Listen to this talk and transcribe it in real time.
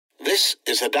This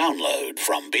is a download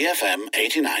from BFM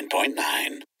 89.9,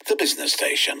 the business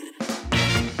station.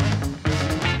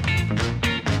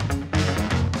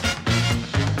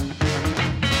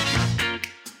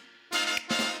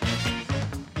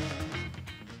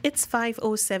 It's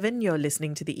 5:07. You're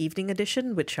listening to the evening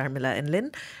edition with Sharmila and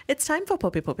Lynn. It's time for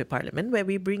Popek Parlimen, where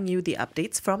we bring you the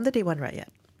updates from the Dewan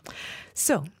Rakyat.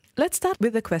 So, let's start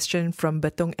with a question from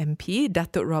Betong MP,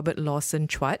 Datuk Robert Lawson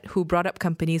Chwat, who brought up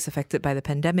companies affected by the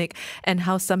pandemic and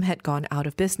how some had gone out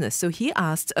of business. So he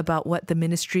asked about what the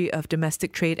Ministry of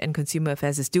Domestic Trade and Consumer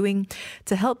Affairs is doing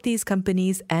to help these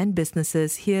companies and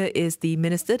businesses. Here is the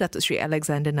Minister, Datuk Sri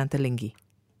Alexander Nantalinggi.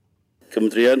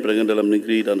 Kementerian Perdagangan Dalam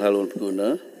Negeri dan Haluan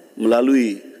Pengguna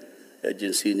melalui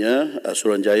agensinya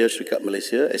Suruhanjaya Syarikat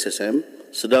Malaysia SSM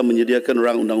sedang menyediakan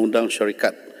rang undang-undang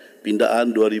syarikat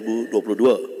pindaan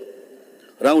 2022.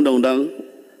 Rang undang-undang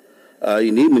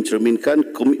ini mencerminkan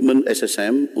komitmen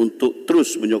SSM untuk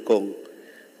terus menyokong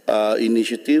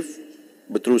inisiatif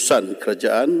berterusan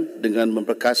kerajaan dengan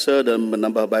memperkasa dan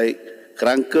menambah baik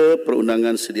kerangka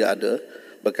perundangan sedia ada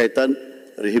berkaitan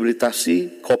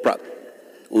rehabilitasi korporat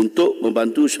untuk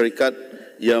membantu syarikat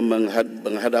yang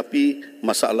menghadapi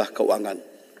masalah kewangan.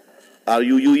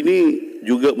 RUU ini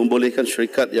juga membolehkan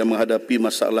syarikat yang menghadapi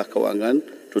masalah kewangan,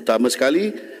 terutama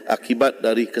sekali akibat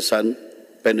dari kesan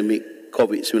pandemik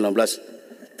COVID-19,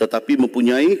 tetapi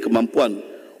mempunyai kemampuan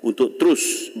untuk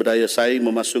terus berdaya saing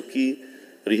memasuki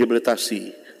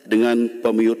rehabilitasi dengan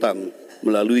pemiutang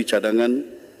melalui cadangan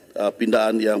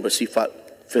pindaan yang bersifat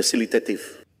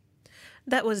fasilitatif.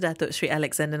 That was Datuk Sri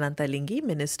Alexander Nantalinggi,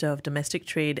 Minister of Domestic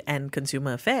Trade and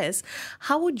Consumer Affairs.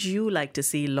 How would you like to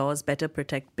see laws better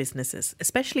protect businesses,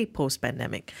 especially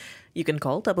post-pandemic? You can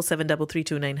call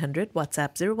 77332900,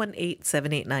 WhatsApp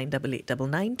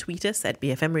 018-789-8899, tweet us at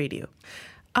BFM Radio.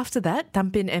 After that,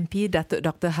 Tampin MP Datuk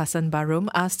Dr. Hassan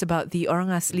Barum asked about the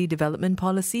Orang Asli development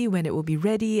policy, when it will be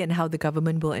ready and how the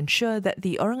government will ensure that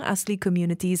the Orang Asli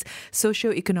community's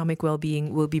socio-economic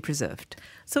well-being will be preserved.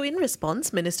 So in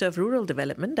response, Minister of Rural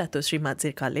Development Datuk Sri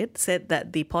Madzir Khalid said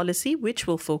that the policy, which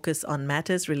will focus on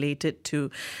matters related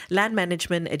to land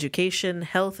management, education,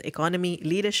 health, economy,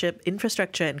 leadership,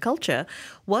 infrastructure and culture,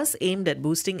 was aimed at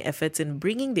boosting efforts in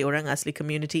bringing the Orang Asli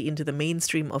community into the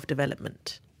mainstream of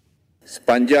development.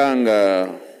 Sepanjang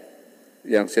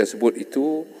yang saya sebut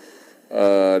itu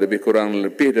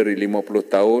lebih dari 50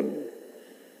 tahun,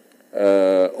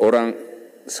 orang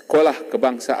sekolah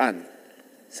kebangsaan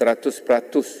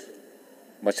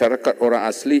 100%, masyarakat orang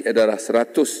asli adalah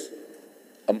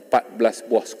 114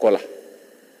 buah sekolah.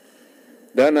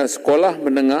 Dan sekolah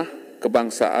menengah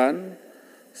kebangsaan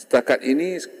setakat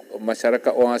ini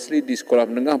masyarakat orang asli di sekolah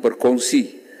menengah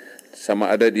berkongsi sama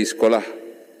ada di sekolah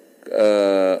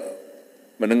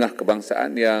menengah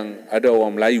kebangsaan yang ada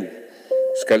orang Melayu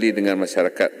sekali dengan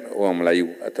masyarakat orang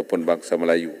Melayu ataupun bangsa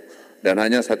Melayu, dan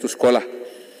hanya satu sekolah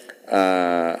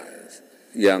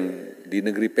yang di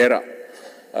negeri Perak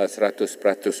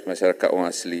 100% masyarakat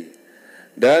orang asli.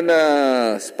 Dan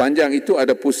sepanjang itu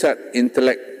ada pusat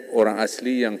intelek orang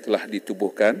asli yang telah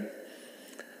ditubuhkan,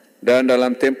 dan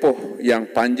dalam tempoh yang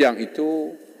panjang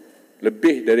itu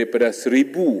lebih daripada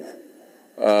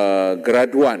 1,000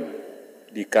 graduan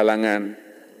di kalangan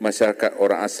masyarakat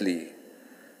orang asli.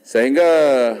 Sehingga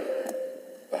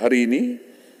hari ini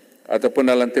ataupun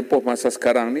dalam tempoh masa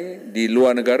sekarang ni, di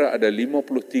luar negara ada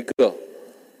 53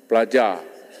 pelajar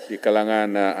di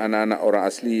kalangan anak-anak orang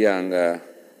asli yang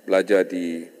belajar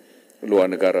di luar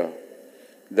negara.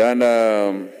 Dan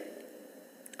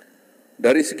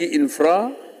dari segi infra,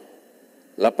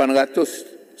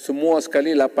 800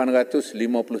 sekali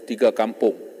 853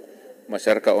 kampung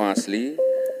masyarakat orang asli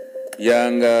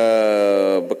yang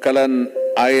bekalan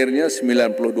airnya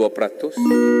 92%,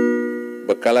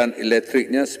 bekalan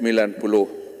elektriknya 90%.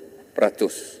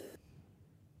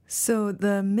 So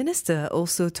the minister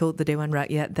also told the Dewan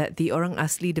Rakyat that the Orang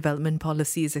Asli development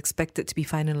policy is expected to be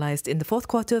finalised in the fourth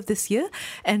quarter of this year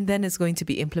and then is going to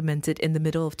be implemented in the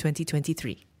middle of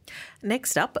 2023.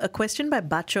 Next up, a question by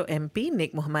Bacho MP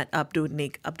Nik Muhammad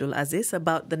Nik Abdul Aziz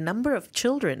about the number of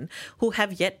children who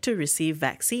have yet to receive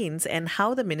vaccines and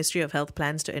how the Ministry of Health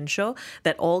plans to ensure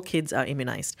that all kids are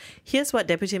immunised. Here's what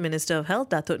Deputy Minister of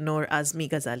Health Datuk Nur Azmi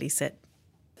Ghazali said.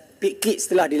 PICKids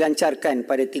telah dilancarkan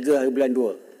pada 3 hari bulan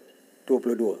 2,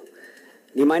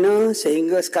 22, di mana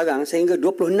sehingga 26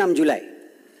 Julai,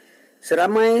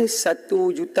 seramai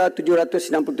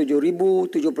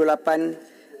 1,767,078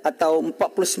 atau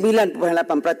 49.8%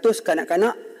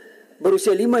 kanak-kanak berusia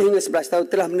 5 hingga 11 tahun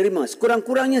telah menerima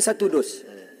sekurang-kurangnya satu dos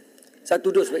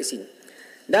vaksin.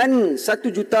 Dan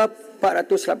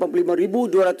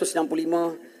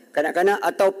 1,485,265 kanak-kanak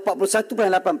atau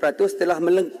 41.8% telah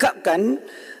melengkapkan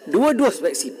 2 dos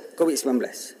vaksin COVID-19.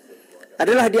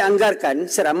 Adalah dianggarkan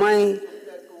seramai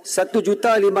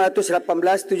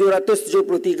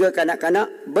 1,518,773 kanak-kanak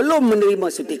belum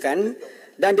menerima suntikan,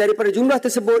 dan daripada jumlah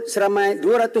tersebut seramai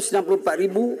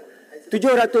 264,750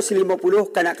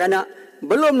 kanak-kanak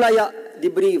belum layak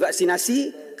diberi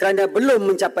vaksinasi kerana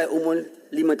belum mencapai umur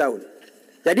 5 tahun.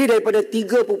 Jadi daripada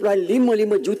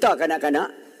 3.55 juta kanak-kanak,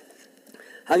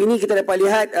 hari ini kita dapat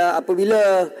lihat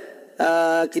apabila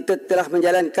kita telah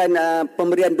menjalankan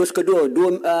pemberian dos kedua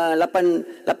 8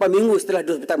 minggu setelah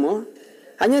dos pertama,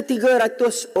 hanya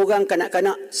 300 orang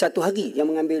kanak-kanak satu hari yang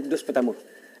mengambil dos pertama,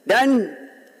 dan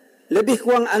lebih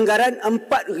kurang anggaran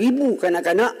 4,000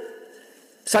 kanak-kanak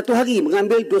satu hari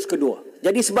mengambil dos kedua.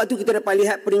 Jadi sebab tu kita dapat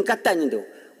lihat peningkatannya tu.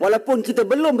 Walaupun kita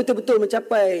belum betul-betul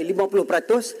mencapai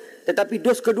 50%, tetapi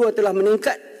dos kedua telah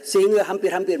meningkat sehingga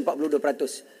hampir-hampir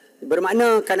 42%.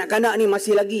 Bermakna kanak-kanak ni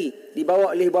masih lagi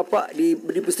dibawa oleh ibu bapa,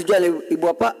 diberi persetujuan oleh ibu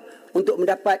bapa untuk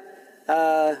mendapat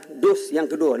dos yang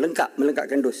kedua,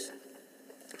 melengkapkan dos.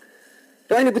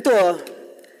 Dan ini betul,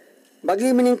 bagi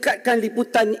meningkatkan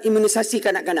liputan imunisasi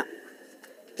kanak-kanak,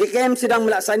 KKM sedang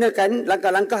melaksanakan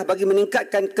langkah-langkah bagi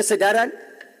meningkatkan kesedaran,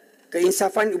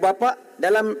 keinsafan ibu bapa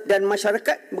dan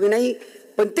masyarakat mengenai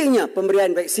pentingnya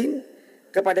pemberian vaksin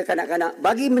kepada kanak-kanak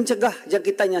bagi mencegah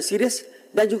jangkitan yang serius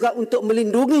dan juga untuk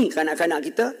melindungi kanak-kanak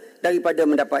kita daripada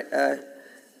mendapat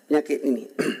penyakit ini.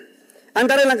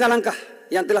 Antara langkah-langkah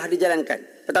yang telah dijalankan,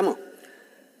 pertama,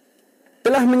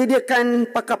 telah menyediakan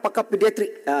pakar-pakar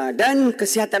pediatrik dan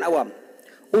kesihatan awam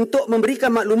untuk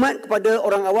memberikan maklumat kepada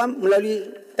orang awam melalui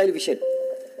televisyen.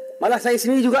 Malah saya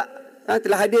sendiri juga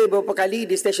telah hadir beberapa kali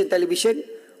di stesen televisyen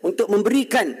untuk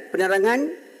memberikan penerangan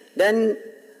dan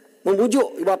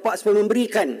membujuk ibu bapa supaya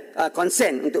memberikan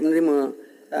konsen untuk menerima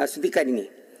suntikan ini.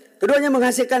 Keduanya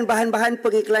menghasilkan bahan-bahan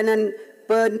pengiklanan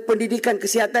pendidikan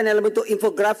kesihatan dalam bentuk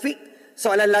infografik,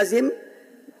 soalan lazim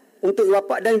untuk ibu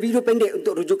bapa dan video pendek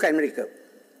untuk rujukan mereka.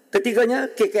 Ketiganya,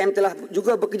 KKM telah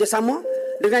juga bekerjasama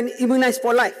dengan Immunize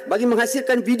for Life bagi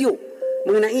menghasilkan video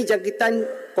mengenai jangkitan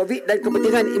COVID dan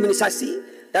kepentingan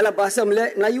imunisasi dalam bahasa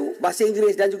Melayu, bahasa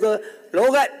Inggeris dan juga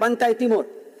logat Pantai Timur.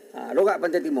 Logat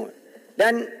Pantai Timur.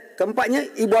 Dan keempatnya,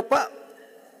 ibu bapa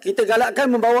kita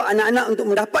galakkan membawa anak-anak untuk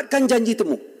mendapatkan janji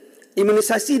temu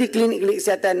imunisasi di klinik-klinik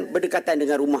kesihatan berdekatan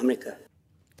dengan rumah mereka.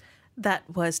 That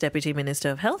was Deputy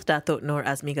Minister of Health, Datuk Nur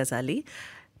Azmi Ghazali.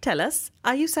 Tell us,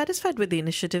 are you satisfied with the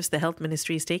initiatives the Health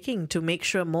Ministry is taking to make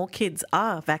sure more kids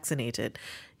are vaccinated?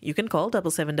 You can call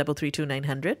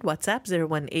 77332900, WhatsApp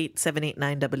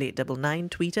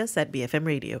 018-789-8899, tweet us at BFM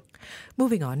Radio.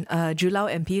 Moving on, Julau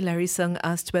MP Larry Sung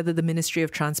asked whether the Ministry of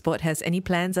Transport has any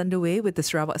plans underway with the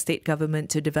Sarawak State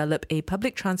Government to develop a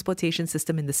public transportation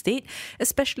system in the state,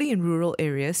 especially in rural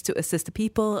areas, to assist the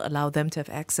people, allow them to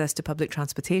have access to public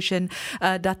transportation.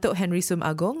 Datuk Henry Sum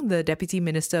Agong, the Deputy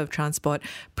Minister of Transport,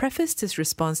 prefaced his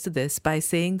response to this by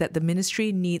saying that the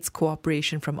ministry needs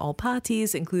cooperation from all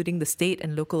parties, including the state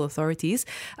and local authorities.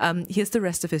 Here's the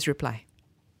rest of his reply.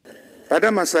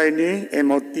 Pada masa ini,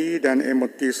 MOT dan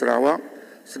MOT Sarawak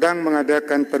sedang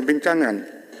mengadakan perbincangan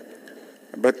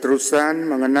berterusan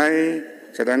mengenai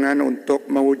cadangan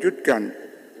untuk mewujudkan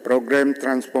program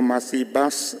transformasi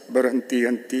bas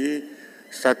berhenti-henti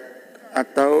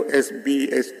atau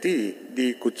SBST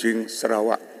di Kuching,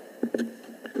 Sarawak.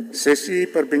 Sesi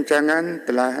perbincangan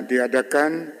telah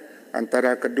diadakan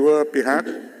antara kedua pihak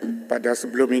pada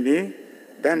sebelum ini,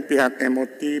 dan pihak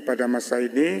MOT pada masa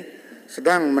ini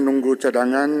sedang menunggu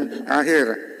cadangan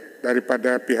akhir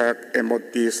daripada pihak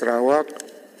MOT Sarawak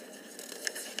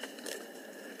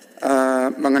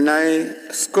mengenai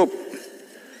skop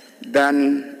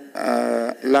dan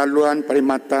laluan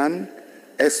perkhidmatan,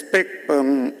 aspek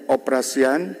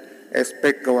pengoperasian,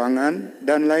 aspek kewangan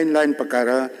dan lain-lain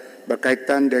perkara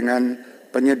berkaitan dengan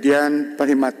penyediaan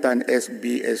perkhidmatan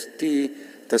SBST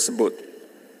tersebut.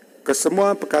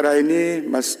 Kesemua perkara ini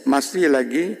masih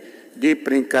lagi di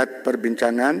peringkat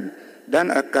perbincangan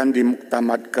dan akan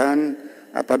dimuktamadkan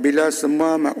apabila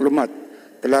semua maklumat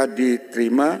telah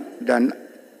diterima dan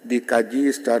dikaji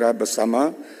secara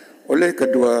bersama oleh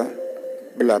kedua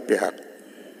belah pihak.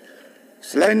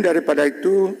 Selain daripada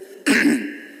itu,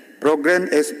 program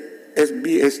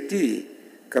SBST,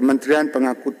 Kementerian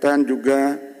Pengangkutan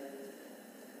juga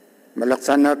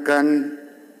melaksanakan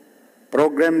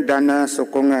program dana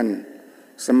sokongan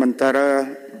sementara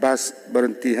bas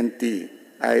berhenti-henti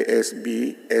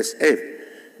ISBSF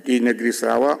di negeri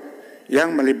Sarawak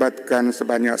yang melibatkan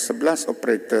sebanyak 11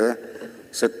 operator,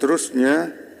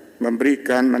 seterusnya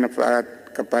memberikan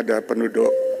manfaat kepada penduduk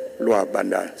luar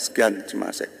bandar. Sekian,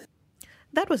 terima kasih.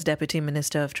 That was Deputy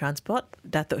Minister of Transport,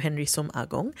 Datuk Henry Som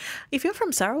Agong. If you're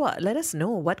from Sarawak, let us know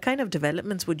what kind of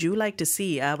developments would you like to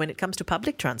see when it comes to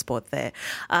public transport there.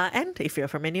 And if you're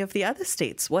from any of the other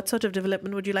states, what sort of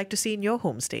development would you like to see in your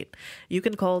home state? You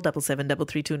can call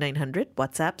 77332900,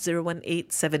 WhatsApp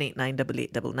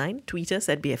 018-789-8899, tweet us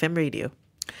at BFM Radio.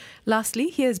 Lastly,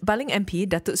 here's Baling MP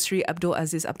Datuk Sri Abdul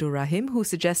Aziz Abdul Rahim, who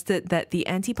suggested that the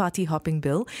anti-party hopping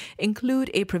bill include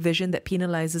a provision that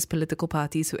penalises political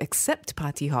parties who accept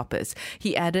party hoppers.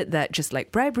 He added that just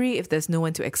like bribery, if there's no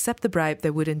one to accept the bribe,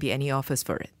 there wouldn't be any offers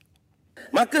for it.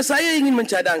 Maka saya ingin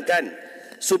mencadangkan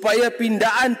supaya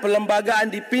pindaan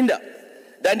perlembagaan dipindah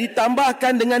dan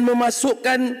ditambahkan dengan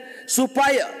memasukkan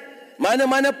supaya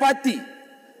mana-mana parti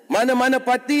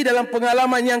dalam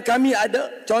pengalaman yang kami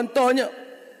ada, contohnya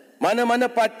mana-mana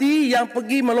parti yang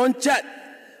pergi meloncat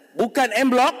bukan en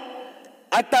blok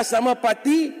atas nama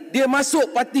parti, dia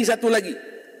masuk parti satu lagi.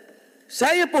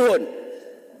 Saya pohon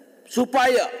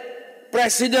supaya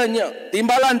presidennya,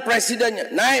 timbalan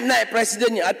presidennya, naib-naib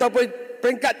presidennya ataupun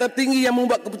peringkat tertinggi yang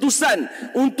membuat keputusan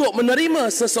untuk menerima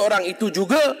seseorang itu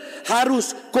juga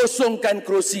harus kosongkan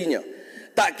kerusinya.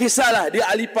 Tak kisahlah dia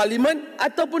ahli parlimen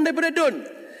ataupun daripada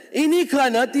DUN. Ini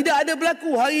kerana tidak ada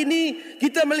berlaku. Hari ini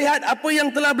kita melihat apa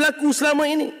yang telah berlaku selama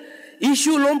ini.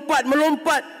 Isu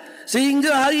lompat-melompat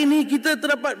sehingga hari ini kita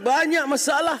terdapat banyak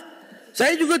masalah.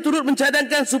 Saya juga turut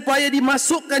mencadangkan supaya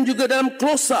dimasukkan juga dalam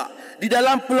klausa di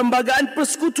dalam perlembagaan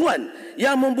persekutuan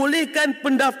yang membolehkan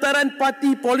pendaftaran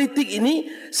parti politik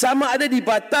ini sama ada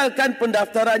dibatalkan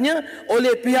pendaftarannya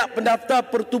oleh pihak pendaftar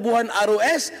pertubuhan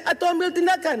ROS atau ambil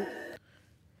tindakan.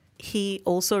 He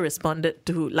also responded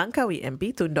to Langkawi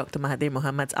MP Tun Dr. Mahathir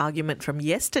Mohamed's argument from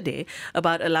yesterday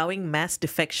about allowing mass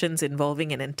defections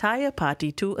involving an entire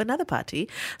party to another party.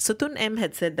 So Tun M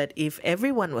had said that if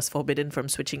everyone was forbidden from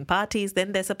switching parties,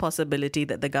 then there's a possibility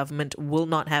that the government will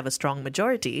not have a strong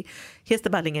majority. Here's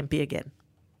the Baling MP again.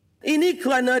 Ini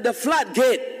kerana the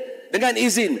floodgate dengan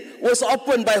izin was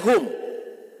opened by whom?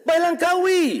 By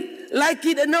Langkawi. Like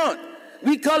it or not.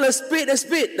 We call a spade a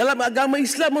spade. Dalam agama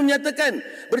Islam menyatakan,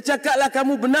 bercakaplah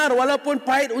kamu benar walaupun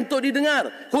pahit untuk didengar.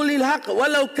 Qulil haq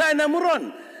walau kana murran.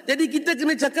 Jadi kita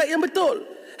kena cakap yang betul.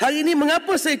 Hari ini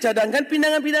mengapa saya cadangkan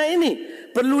pindangan-pindangan ini?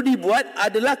 Perlu dibuat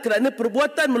adalah kerana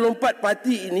perbuatan melompat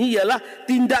parti ini ialah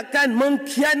tindakan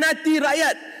mengkhianati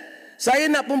rakyat. Saya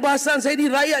nak pembahasan saya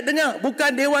di rakyat dengar,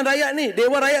 bukan Dewan Rakyat ni.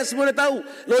 Dewan Rakyat semua dah tahu.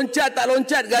 Loncat tak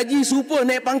loncat, gaji serupa,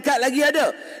 naik pangkat lagi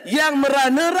ada. Yang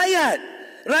merana rakyat.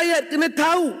 Rakyat kena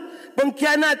tahu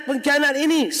pengkhianat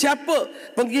ini siapa,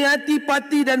 pengkhianati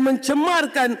parti dan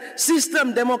mencemarkan sistem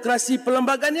demokrasi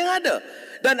perlembagaan yang ada.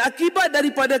 Dan akibat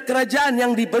daripada kerajaan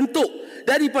yang dibentuk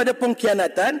daripada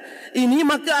pengkhianatan ini,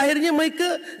 maka akhirnya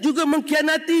mereka juga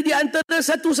mengkhianati di antara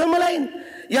satu sama lain,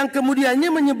 yang kemudiannya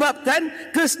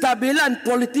menyebabkan kestabilan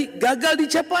politik gagal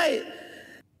dicapai.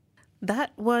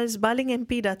 That was Baling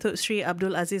MP Datuk Sri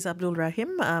Abdul Aziz Abdul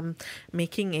Rahim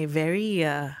making a very,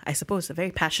 I suppose, a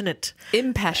very passionate,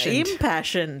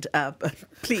 impassioned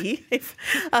plea. If,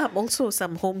 also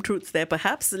some home truths there,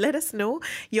 perhaps. Let us know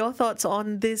your thoughts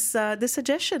on this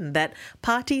suggestion that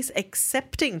parties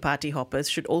accepting party hoppers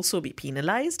should also be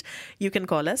penalised. You can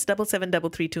call us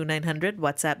 77332900,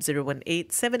 WhatsApp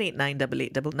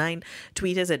 018-789-8899,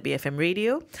 tweet us at BFM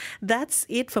Radio. That's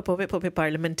it for Popek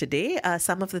Parlimen today.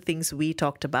 Some of the things we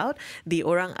talked about, the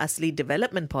Orang Asli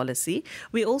development policy.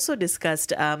 We also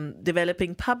discussed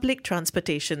developing public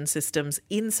transportation systems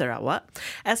in Sarawak,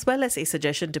 as well as a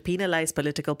suggestion to penalise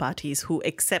political parties who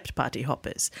accept party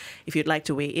hoppers. If you'd like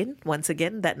to weigh in, once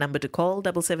again, that number to call,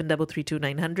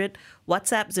 77332900,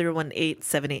 WhatsApp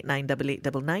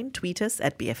 018-789-8899, tweet us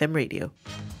at BFM Radio.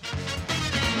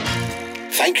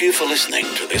 Thank you for listening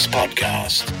to this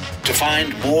podcast. To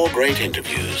find more great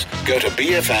interviews, go to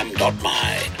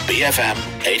bfm.my. BFM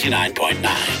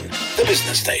 89.9, the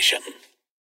business station.